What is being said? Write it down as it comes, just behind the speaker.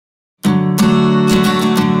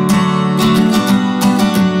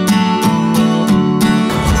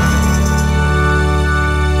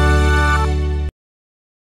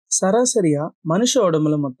சராசரியா மனுஷ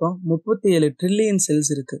உடம்புல மொத்தம் 37 ட்ரில்லியன் செல்ஸ்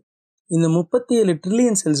இருக்கு. இந்த 37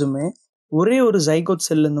 ட்ரில்லியன் செல்ஸுமே ஒரே ஒரு ஜைகோட்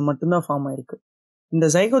செல்ல இருந்து மட்டும்தான் ஃபார்ம் ஆயிருக்கு. இந்த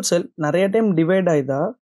ஜைகோட் செல் நிறைய டைம் டிவைட் ஆகிதான்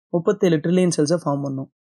 37 ட்ரில்லியன் செல்ஸை ஃபார்ம் பண்ணும்.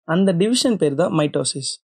 அந்த டிவிஷன் பேர் தான்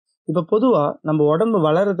மைட்டோசிஸ். இப்போ பொதுவாக நம்ம உடம்பு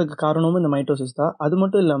வளர்கிறதுக்கு காரணமும் இந்த மைட்டோசிஸ் தான். அது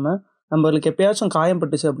மட்டும் இல்லாமல் நம்மளுக்கு எப்பயாச்சும் காயம்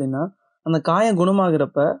பட்டுச்சு அப்படின்னா அந்த காயம்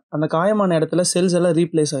குணமாகிறப்ப அந்த காயமான இடத்துல செல்ஸ் எல்லாம்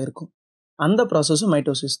ரீப்ளேஸ் ஆகிருக்கும். அந்த ப்ராசஸும்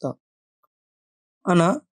மைட்டோசிஸ் தான்.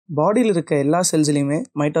 ஆனால் பாடியில் இருக்க எல்லா செல்ஸ்லையுமே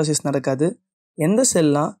மைட்டோசிஸ் நடக்காது. எந்த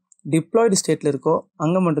செல்லாம் டிப்ளாய்டு ஸ்டேட்டில் இருக்கோ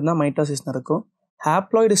அங்கே மட்டும்தான் மைட்டோசிஸ் நடக்கும்.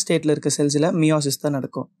 ஹாப்ளாய்டு ஸ்டேட்டில் இருக்க செல்ஸில் மியோசிஸ் தான்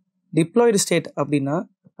நடக்கும். டிப்ளாய்டு ஸ்டேட் அப்படின்னா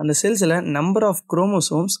அந்த செல்ஸில் நம்பர் ஆஃப்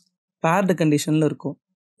குரோமோசோம்ஸ் பேர்டு கண்டிஷனில் இருக்கும்.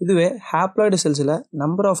 இதுவே ஹாப்ளாய்டு செல்ஸில்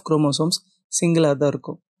நம்பர் ஆஃப் குரோமோசோம்ஸ் சிங்கிளாக தான்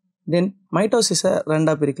இருக்கும். தென் மைட்டோசிஸை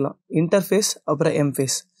ரெண்டாக பிரிக்கலாம், இன்டர்ஃபேஸ் அப்புறம்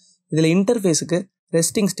எம்ஃபேஸ். இதில் இன்டர்ஃபேஸுக்கு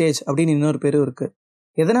ரெஸ்டிங் ஸ்டேஜ் அப்படின்னு இன்னொரு பேரும் இருக்குது.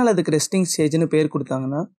 எதனால் அதுக்கு ரெஸ்டிங் ஸ்டேஜ்னு பேர்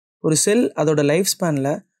கொடுத்தாங்கன்னா, ஒரு செல் அதோட லைஃப்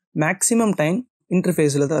ஸ்பேனில் மேக்ஸிமம் டைம்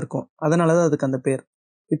இன்டர்ஃபேஸில் தான் இருக்கும். அதனால தான் அதுக்கு அந்த பேர்.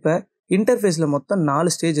 இப்போ இன்டர்ஃபேஸில் மொத்தம்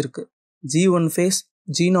 4 ஸ்டேஜ் இருக்குது. G1 face,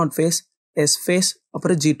 G0 face, S face,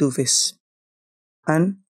 அப்புறம் G2 face and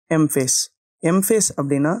M face. M face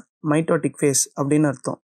அப்படின்னா மைட்டோட்டிக் ஃபேஸ் அப்படின்னு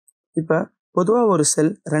அர்த்தம். இப்போ பொதுவாக ஒரு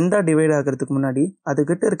செல் ரெண்டாக டிவைட் ஆகிறதுக்கு முன்னாடி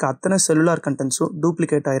அதுக்கிட்ட இருக்க அத்தனை செல்லுலார் கண்டென்ட்ஸும்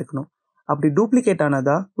டூப்ளிகேட் ஆகிருக்கணும். அப்படி டூப்ளிகேட்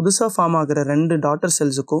ஆனதா புதுசாக ஃபார்ம் ஆகிற 2 daughter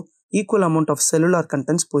செல்ஸுக்கும் equal amount of cellular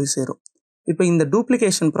contents போய் சேரும். இப்போ இந்த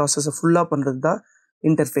டூப்ளிகேஷன் ப்ராசஸை ஃபுல்லாக பண்ணுறது தான்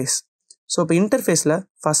இன்டர்ஃபேஸ். ஸோ இப்போ இன்டர்ஃபேஸில்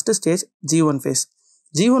first stage G1 face.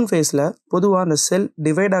 G1 ஃபேஸில் பொதுவாக அந்த செல்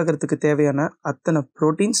டிவைட் ஆகிறதுக்கு தேவையான அத்தனை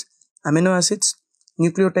ப்ரோட்டீன்ஸ், அமினோ ஆசிட்ஸ்,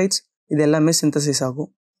 நியூக்ளியோடைட்ஸ் இது எல்லாமே சிந்தசைஸ் ஆகும்.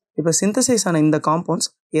 இப்போ சிந்தசைஸ் ஆன இந்த காம்பவுண்ட்ஸ்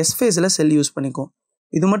எஸ் ஃபேஸில் செல் யூஸ் பண்ணிக்கும்.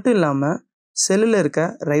 இது மட்டும் இல்லாமல் செல்லில் இருக்க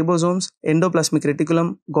ரைபோசோம்ஸ், எண்டோபிளாஸ்மிக் ரெட்டிகுலம்,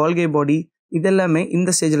 கோல்கி பாடி இதெல்லாமே இந்த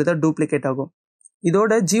ஸ்டேஜில் தான் டூப்ளிகேட் ஆகும்.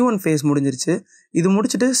 இதோட G1 ஃபேஸ் முடிஞ்சிருச்சு. இது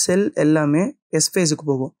முடிச்சுட்டு செல் எல்லாமே எஸ் ஃபேஸுக்கு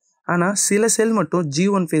போகும். ஆனால் சில செல் மட்டும்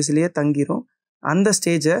G1 ஃபேஸ்லேயே தங்கிரும். அந்த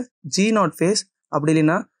ஸ்டேஜை G0 ஃபேஸ் அப்படி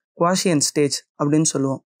இல்லைன்னா குவாஷியன் ஸ்டேஜ் அப்படின்னு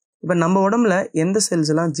சொல்லுவோம். இப்போ நம்ம உடம்புல எந்த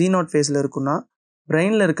செல்ஸ் எல்லாம் G0 ஃபேஸில் இருக்குன்னா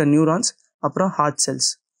பிரெயினில் இருக்க நியூரான்ஸ் அப்புறம் ஹார்ட் செல்ஸ்.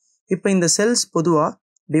 இப்போ இந்த செல்ஸ் பொதுவாக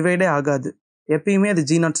டிவைடே ஆகாது. எப்பயுமே அது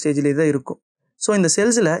G0 ஸ்டேஜ்லேயே தான் இருக்கும். ஸோ இந்த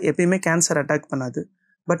செல்ஸில் எப்பயுமே கேன்சர் அட்டாக் பண்ணாது.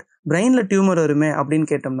 பட் பிரெயினில் டியூமர் வருமே அப்படின்னு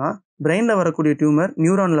கேட்டோம்னா பிரெயினில் வரக்கூடிய டியூமர்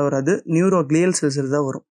நியூரானில் வராது, நியூரோக்ளியல் செல்ஸில் தான்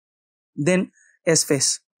வரும். தென் எஸ்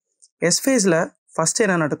ஃபேஸ். எஸ் ஃபேஸில் ஃபஸ்ட்டு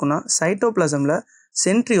என்ன நடக்கும்னா சைட்டோபிளாசமில்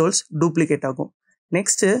சென்ட்ரியோல்ஸ் டூப்ளிகேட் ஆகும்.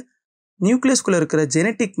 நெக்ஸ்ட்டு நியூக்ளியஸ்குள்ளே இருக்கிற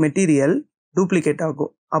ஜெனட்டிக் மெட்டீரியல் டூப்ளிகேட்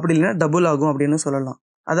ஆகும். அப்படி இல்லைன்னா டபுள் ஆகும் அப்படின்னு சொல்லலாம்.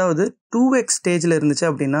 அதாவது 2x ஸ்டேஜில் இருந்துச்சு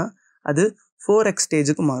அப்படின்னா அது 4x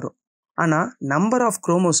ஸ்டேஜுக்கு மாறும். ஆனால் நம்பர் ஆஃப்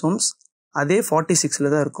குரோமோசோம்ஸ் அதே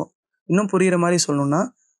 46ல் தான் இருக்கும். இன்னும் புரிகிற மாதிரி சொல்லணும்னா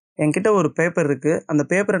என்கிட்ட ஒரு பேப்பர் இருக்குது. அந்த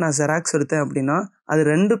பேப்பரை நான் ஜெராக்ஸ் எடுத்தேன் அப்படின்னா அது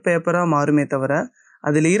 2 பேப்பராக மாறுமே தவிர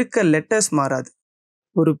அதில் இருக்க லெட்டர்ஸ் மாறாது.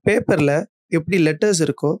 ஒரு பேப்பரில் எப்படி லெட்டர்ஸ்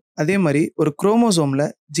இருக்கோ அதே மாதிரி ஒரு குரோமோசோமில்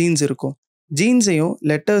ஜீன்ஸ் இருக்கும். ஜீன்ஸையும்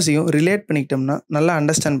லெட்டர்ஸையும் ரிலேட் பண்ணிக்கிட்டோம்னா நல்லா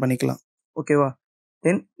அண்டர்ஸ்டாண்ட் பண்ணிக்கலாம். ஓகேவா?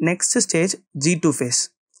 Then next stage G2 face.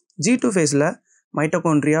 G2 ஃபேஸில்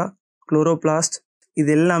மைட்டோகாண்ட்ரியா, குளோரோபிளாஸ்ட்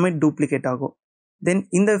இது எல்லாமே டூப்ளிகேட் ஆகும். தென்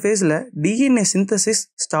இந்த ஃபேஸில் DNA சிந்தசிஸ்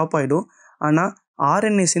ஸ்டாப் ஆகிடும். ஆனால்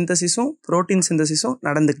RNA சிந்தசிஸும் ப்ரோட்டீன் சிந்தசிஸும்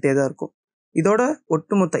நடந்துக்கிட்டே தான் இருக்கும். இதோட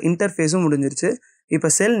ஒட்டுமொத்த இன்டர்ஃபேஸும் முடிஞ்சிருச்சு. இப்போ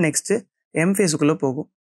செல் நெக்ஸ்ட்டு M ஃபேஸுக்குள்ளே போகும்.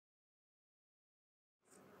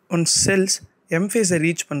 ஒன்ஸ் செல்ஸ் M ஃபேஸை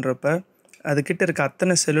ரீச் பண்ணுறப்ப அதுக்கிட்ட இருக்க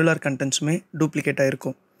அத்தனை செல்லுலார் கண்டென்ட்ஸுமே டூப்ளிகேட்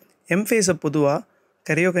ஆகிருக்கும். M ஃபேஸை பொதுவாக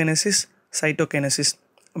கரியோகைனசிஸ், சைட்டோகைனசிஸ்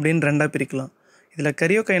அப்படின்னு 2ஆக பிரிக்கலாம். இதில்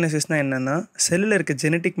கரியோகைனசிஸ்னால் என்னென்னா செல்லில் இருக்க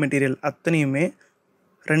ஜெனட்டிக் மெட்டீரியல் அத்தனையுமே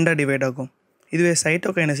 2ஆக டிவைட் ஆகும். இதுவே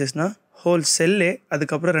சைட்டோகைனசிஸ்னால் ஹோல் செல்லே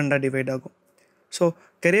அதுக்கப்புறம் 2ஆக டிவைட் ஆகும். ஸோ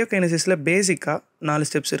கரியோகைனசிஸில் பேசிக்காக 4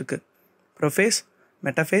 ஸ்டெப்ஸ் இருக்குது. ப்ரோஃபேஸ்,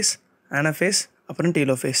 மெட்டாஃபேஸ், ஆனாஃபேஸ், அப்புறம்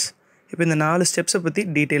டீலோஃபேஸ். இப்போ இந்த 4 ஸ்டெப்ஸை பற்றி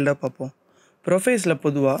டீட்டெயில்டாக பார்ப்போம். ப்ரோஃபேஸில்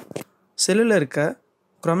பொதுவாக செல்லில் இருக்க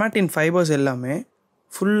குரோமாட்டின் ஃபைபர்ஸ் எல்லாமே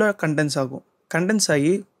ஃபுல்லாக கண்டென்ஸ் ஆகும். கண்டென்ஸ்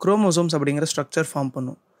ஆகி குரோமோசோம்ஸ் அப்படிங்கிற ஸ்ட்ரக்சர் ஃபார்ம்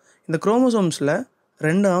பண்ணும். இந்த குரோமோசோம்ஸில்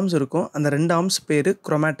 2 ஆர்ம்ஸ் இருக்கும். அந்த 2 ஆர்ம்ஸ் பேர்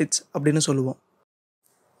குரோமாட்டிட்ஸ் அப்படின்னு சொல்லுவோம்.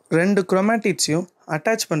 2 குரோமாட்டிட்ஸையும்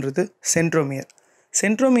அட்டாச் பண்ணுறது சென்ட்ரோமியர்.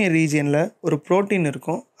 சென்ட்ரோமியர் ரீஜியனில் ஒரு ப்ரோட்டீன்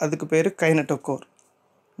இருக்கும், அதுக்கு பேர் கைனட்டோகோர்.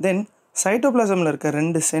 தென் சைட்டோபிளாசமில் இருக்க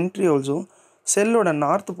 2 சென்ட்ரியோல்ஸும் செல்லோட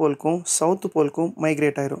நார்த் போலுக்கும் சவுத் போலுக்கும்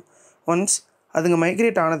மைக்ரேட் ஆயிரும். ஒன்ஸ் அதுங்க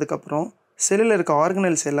மைக்ரேட் ஆனதுக்கப்புறம் செல்லில் இருக்க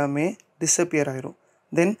ஆர்கனல்ஸ் எல்லாமே டிஸப்பியர் ஆயிரும்.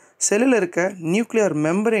 தென் செல்லில் இருக்க நியூக்ளியர்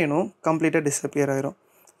மெம்பரேனும் கம்ப்ளீட்டாக டிஸப்பியர் ஆயிரும்.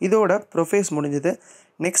 இதோட ப்ரோஃபேஸ் முடிஞ்சது.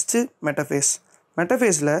 Next metaphase.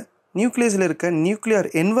 மெட்டாஃபேஸில் நியூக்ளியஸில் இருக்க நியூக்ளியர்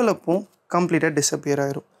என்வலப்பும் கம்ப்ளீட்டாக டிஸப்பியர்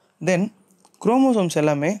ஆயிரும். தென் குரோமோசோம்ஸ்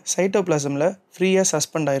எல்லாமே சைட்டோபிளாசமில் ஃப்ரீயாக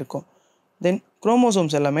சஸ்பெண்ட் ஆகிருக்கும். தென்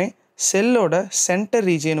குரோமோசோம்ஸ் எல்லாமே செல்லோட சென்டர்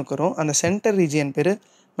ரீஜியனுக்கு வரும். அந்த சென்டர் ரீஜியன் பேர்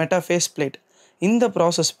மெட்டாஃபேஸ் பிளேட். இந்த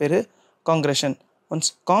ப்ராசஸ் பேர் காங்கிரஷன்.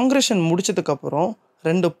 ஒன்ஸ் காங்கிரஷன் முடிச்சதுக்கப்புறம்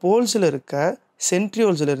 2 போல்ஸில் இருக்க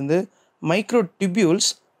சென்ட்ரியோல்ஸிலிருந்து மைக்ரோ டிபியூல்ஸ்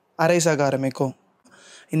அரைஸ் ஆக ஆரம்பிக்கும்.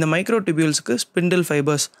 இந்த மைக்ரோ டிபியூல்ஸுக்கு ஸ்பிண்டில்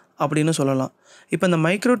ஃபைபர்ஸ் அப்படின்னு சொல்லலாம். இப்போ இந்த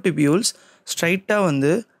மைக்ரோ டிபியூல்ஸ் ஸ்ட்ரைட்டாக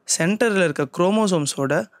வந்து சென்டரில் இருக்க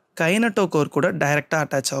குரோமோசோம்ஸோட கைனட்டோகோர் கூட டைரெக்டாக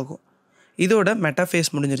அட்டாச் ஆகும். இதோட மெட்டாஃபேஸ்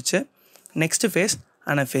முடிஞ்சிருச்சு. Next phase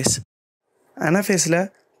anaphase. அனஃபேஸில்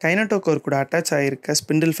கைனட்டோகோர் கூட அட்டாச் ஆகியிருக்க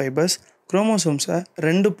ஸ்பிண்டில் ஃபைபர்ஸ் குரோமோசோம்ஸை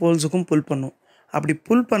 2 போல்ஸுக்கும் புல் பண்ணும். அப்படி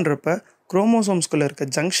புல் பண்ணுறப்ப குரோமோசோம்ஸ்குள்ளே இருக்க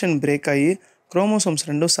ஜங்ஷன் பிரேக் ஆகி குரோமோசோம்ஸ்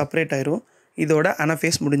 2ம் செப்பரேட் ஆயிரும். இதோட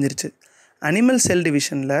அனஃபேஸ் முடிஞ்சிருச்சு. அனிமல் செல்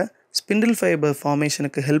டிவிஷனில் ஸ்பிண்டில் ஃபைபர்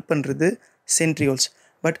ஃபார்மேஷனுக்கு ஹெல்ப் பண்ணுறது சென்ட்ரியோல்ஸ்.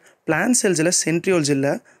 பட் பிளான்ட் செல்ஸில் சென்ட்ரியோல்ஸ்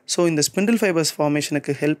இல்லை. ஸோ இந்த ஸ்பிண்டில் ஃபைபர்ஸ்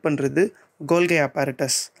ஃபார்மேஷனுக்கு ஹெல்ப் பண்ணுறது கோல்கி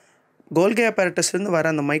apparatus. கோல்கி apparatusலேருந்து வர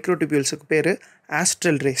அந்த மைக்ரோடிபியூல்ஸுக்கு பேர்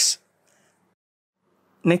astral race.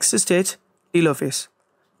 Next stage telophase.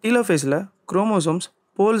 டீலோஃபேஸில் chromosomes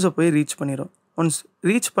போல்ஸை போய் ரீச் பண்ணிடும். ஒன்ஸ்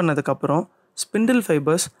ரீச் பண்ணதுக்கப்புறம் ஸ்பிண்டில்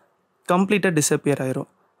ஃபைபர்ஸ் கம்ப்ளீட்டாக டிஸப்பியர் ஆயிரும்.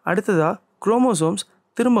 அடுத்ததாக குரோமோசோம்ஸ்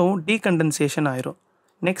திரும்பவும் டீகண்டன்சேஷன் ஆயிரும்.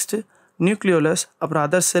 நெக்ஸ்ட்டு நியூக்ளியோலஸ் அப்புறம்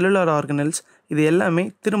அதர் செல்லுலார் ஆர்கனல்ஸ் இது எல்லாமே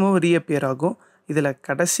திரும்பவும் ரீஅப்பியர் ஆகும். இதில்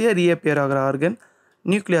கடைசியாக ரீஅப்பியர் ஆகிற ஆர்கன்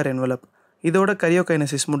நியூக்ளியர் என்வலப். இதோட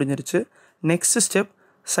கரியோகைனசிஸ் முடிஞ்சிருச்சு. Next step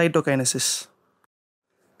cytokinesis.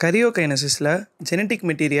 கரியோகைனசிஸில் genetic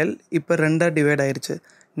material இப்போ 2ஆக டிவைட் ஆயிடுச்சு.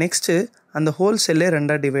 நெக்ஸ்ட்டு அந்த ஹோல் செல்லே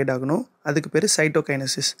 2ஆக டிவைட் ஆகணும். அதுக்கு பேர்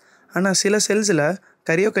சைட்டோகைனசிஸ். ஆனால் சில செல்ஸில்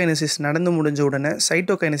கரியோகைனசிஸ் நடந்து முடிஞ்ச உடனே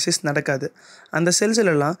சைட்டோகைனசிஸ் நடக்காது. அந்த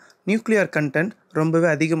செல்ஸ்லலாம் நியூக்ளியர் கண்டென்ட் ரொம்பவே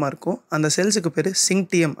அதிகமாக இருக்கும். அந்த செல்ஸுக்கு பேர்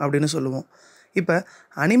சிங்டியம் அப்படின்னு சொல்லுவோம். இப்போ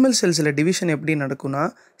அனிமல் செல்ஸில் டிவிஷன் எப்படி நடக்கும்னா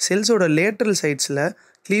செல்ஸோட லேட்ரல் சைட்ஸில்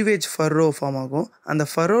க்ளீவேஜ் ஃபர்ரோ ஃபார்ம் ஆகும். அந்த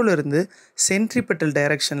ஃபர்ரோலேருந்து சென்ட்ரிபெட்டல்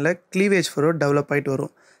டைரக்ஷனில் க்ளீவேஜ் ஃபர்ரோ டெவலப் ஆகிட்டு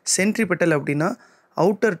வரும். சென்ட்ரிபெட்டல் அப்படின்னா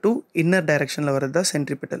அவுட்டர் டு இன்னர் டைரக்ஷனில் வர்றது தான்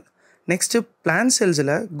சென்ட்ரிபெட்டல். நெக்ஸ்ட்டு பிளான்ட்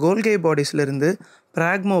செல்ஸில் கோல்கை பாடிஸ்லேருந்து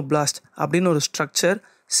பிராக்மோபிளாஸ்ட் அப்படின்னு ஒரு ஸ்ட்ரக்சர்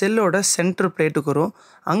செல்லோட சென்டர் பிளேட்டுக்கு வரும்.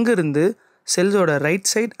 அங்கேருந்து செல்ஸோட ரைட்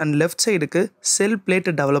சைட் அண்ட் லெஃப்ட் சைடுக்கு செல்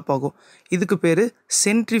பிளேட்டு டெவலப் ஆகும். இதுக்கு பேர்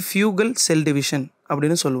சென்ட்ரிஃபியூகல் செல் டிவிஷன்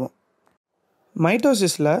அப்படின்னு சொல்லுவோம்.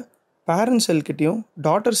 மைட்டோசிஸில் parent செல்கிட்டையும்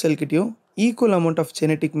daughter செல்கிட்டையும் equal amount of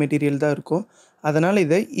genetic material தான் இருக்கும். அதனால்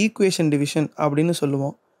இதை ஈக்குவேஷன் டிவிஷன் அப்படின்னு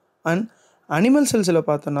சொல்லுவோம். அண்ட் அனிமல் செல்ஸில்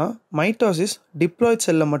பார்த்தோன்னா மைட்டோசிஸ் டிப்ளாய்ட்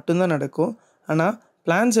செல்லில் மட்டும்தான் நடக்கும். ஆனால்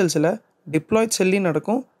பிளான்ட் செல்ஸில் டிப்ளாய்ட் செல்லையும்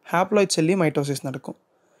நடக்கும், ஹாப்ளாய்ட் செல்லையும் மைட்டோசிஸ் நடக்கும்.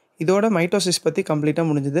 இதோட மைட்டோசிஸ் பற்றி கம்ப்ளீட்டாக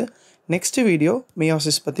முடிஞ்சுது. நெக்ஸ்ட் வீடியோ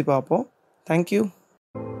மியோசிஸ் பற்றி பார்ப்போம். தேங்க்யூ.